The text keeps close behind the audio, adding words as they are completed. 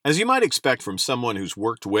As you might expect from someone who's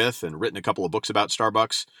worked with and written a couple of books about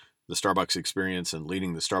Starbucks, the Starbucks experience and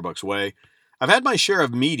leading the Starbucks way, I've had my share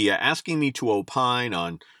of media asking me to opine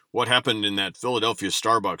on what happened in that Philadelphia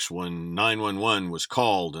Starbucks when 911 was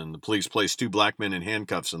called and the police placed two black men in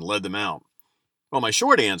handcuffs and led them out. Well, my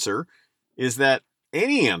short answer is that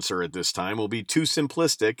any answer at this time will be too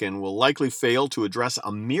simplistic and will likely fail to address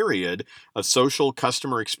a myriad of social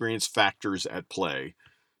customer experience factors at play.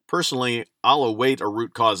 Personally, I'll await a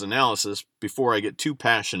root cause analysis before I get too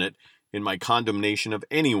passionate in my condemnation of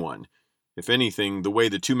anyone. If anything, the way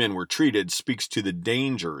the two men were treated speaks to the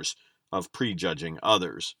dangers of prejudging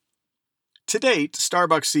others. To date,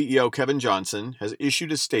 Starbucks CEO Kevin Johnson has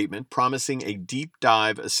issued a statement promising a deep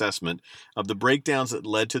dive assessment of the breakdowns that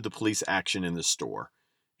led to the police action in the store.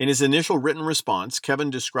 In his initial written response, Kevin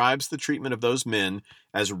describes the treatment of those men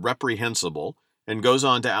as reprehensible and goes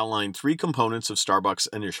on to outline three components of Starbucks'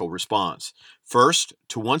 initial response. First,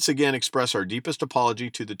 to once again express our deepest apology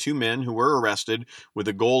to the two men who were arrested with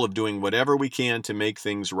the goal of doing whatever we can to make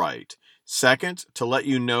things right. Second, to let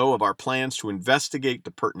you know of our plans to investigate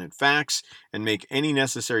the pertinent facts and make any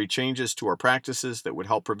necessary changes to our practices that would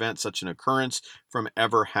help prevent such an occurrence from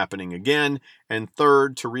ever happening again. And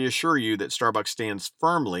third, to reassure you that Starbucks stands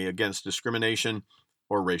firmly against discrimination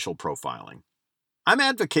or racial profiling. I'm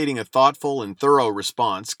advocating a thoughtful and thorough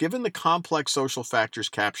response given the complex social factors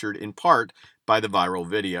captured in part by the viral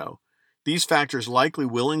video. These factors likely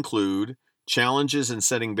will include challenges in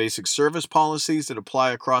setting basic service policies that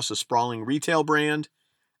apply across a sprawling retail brand,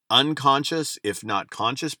 unconscious, if not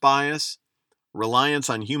conscious bias, reliance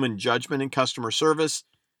on human judgment in customer service,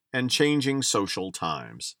 and changing social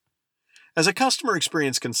times. As a customer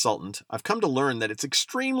experience consultant, I've come to learn that it's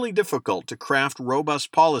extremely difficult to craft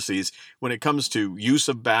robust policies when it comes to use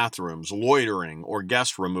of bathrooms, loitering, or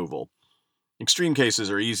guest removal. Extreme cases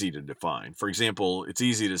are easy to define. For example, it's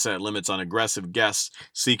easy to set limits on aggressive guests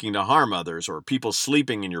seeking to harm others or people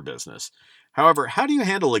sleeping in your business. However, how do you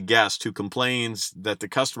handle a guest who complains that the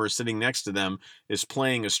customer sitting next to them is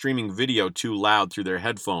playing a streaming video too loud through their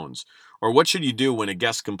headphones? Or what should you do when a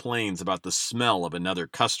guest complains about the smell of another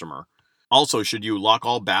customer? Also, should you lock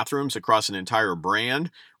all bathrooms across an entire brand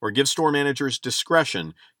or give store managers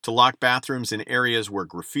discretion to lock bathrooms in areas where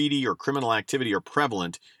graffiti or criminal activity are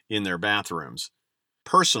prevalent in their bathrooms?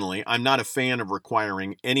 Personally, I'm not a fan of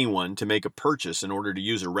requiring anyone to make a purchase in order to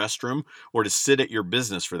use a restroom or to sit at your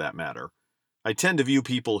business for that matter. I tend to view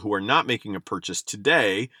people who are not making a purchase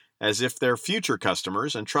today as if they're future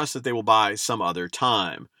customers and trust that they will buy some other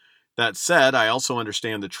time. That said, I also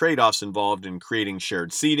understand the trade-offs involved in creating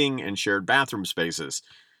shared seating and shared bathroom spaces,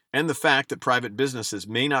 and the fact that private businesses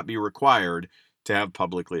may not be required to have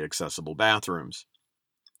publicly accessible bathrooms.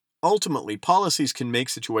 Ultimately, policies can make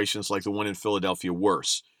situations like the one in Philadelphia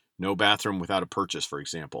worse, no bathroom without a purchase, for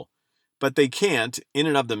example. But they can't, in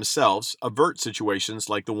and of themselves, avert situations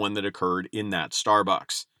like the one that occurred in that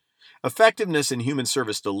Starbucks. Effectiveness in human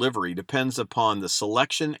service delivery depends upon the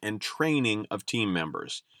selection and training of team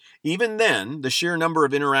members. Even then, the sheer number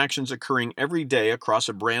of interactions occurring every day across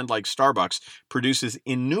a brand like Starbucks produces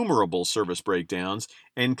innumerable service breakdowns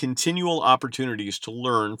and continual opportunities to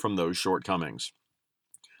learn from those shortcomings.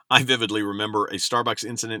 I vividly remember a Starbucks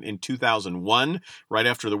incident in 2001, right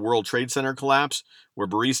after the World Trade Center collapse, where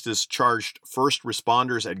baristas charged first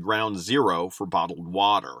responders at ground zero for bottled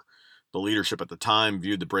water. The leadership at the time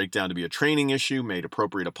viewed the breakdown to be a training issue, made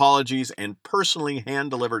appropriate apologies, and personally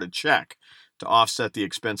hand-delivered a check to offset the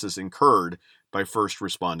expenses incurred by first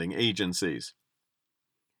responding agencies.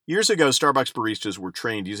 Years ago, Starbucks baristas were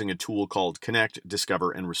trained using a tool called Connect,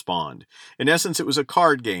 Discover, and Respond. In essence, it was a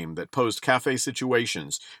card game that posed cafe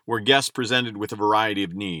situations where guests presented with a variety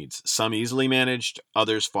of needs, some easily managed,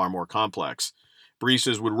 others far more complex.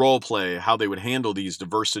 Baristas would role play how they would handle these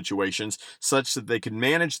diverse situations such that they could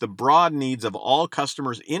manage the broad needs of all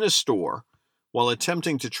customers in a store while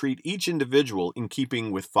attempting to treat each individual in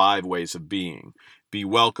keeping with 5 ways of being: be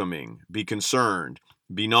welcoming, be concerned,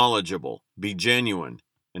 be knowledgeable, be genuine,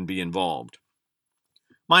 and be involved.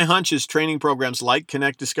 My hunch is training programs like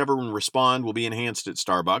Connect, Discover, and Respond will be enhanced at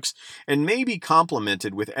Starbucks and may be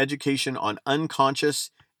complemented with education on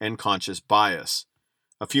unconscious and conscious bias.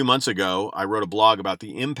 A few months ago, I wrote a blog about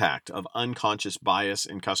the impact of unconscious bias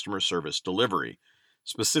in customer service delivery,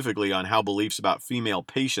 specifically on how beliefs about female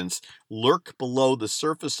patients lurk below the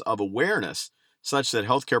surface of awareness, such that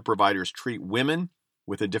healthcare providers treat women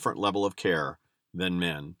with a different level of care than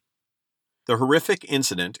men. The horrific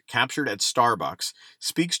incident captured at Starbucks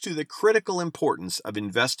speaks to the critical importance of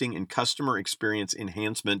investing in customer experience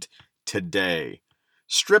enhancement today.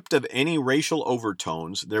 Stripped of any racial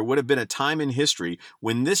overtones, there would have been a time in history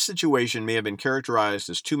when this situation may have been characterized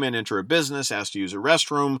as two men enter a business, asked to use a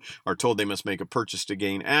restroom, are told they must make a purchase to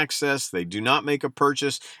gain access. They do not make a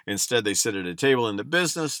purchase. Instead, they sit at a table in the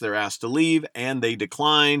business. They're asked to leave, and they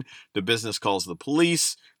decline. The business calls the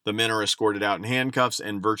police. The men are escorted out in handcuffs,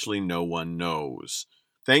 and virtually no one knows.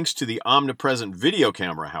 Thanks to the omnipresent video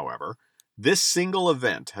camera, however, this single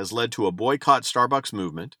event has led to a boycott Starbucks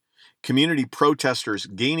movement, community protesters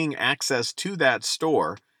gaining access to that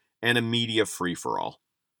store, and a media free-for-all.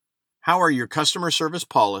 How are your customer service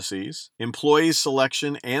policies, employee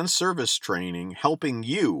selection, and service training helping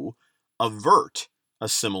you avert a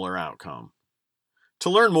similar outcome? To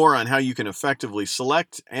learn more on how you can effectively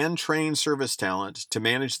select and train service talent to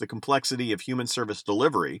manage the complexity of human service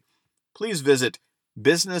delivery, please visit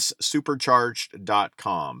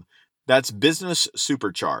businesssupercharged.com. That's Business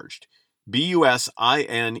Supercharged.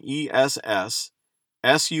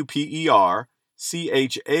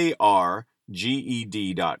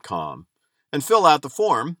 BUSINESSUPERCHARGED.com. And fill out the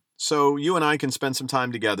form so you and I can spend some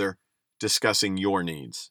time together discussing your needs.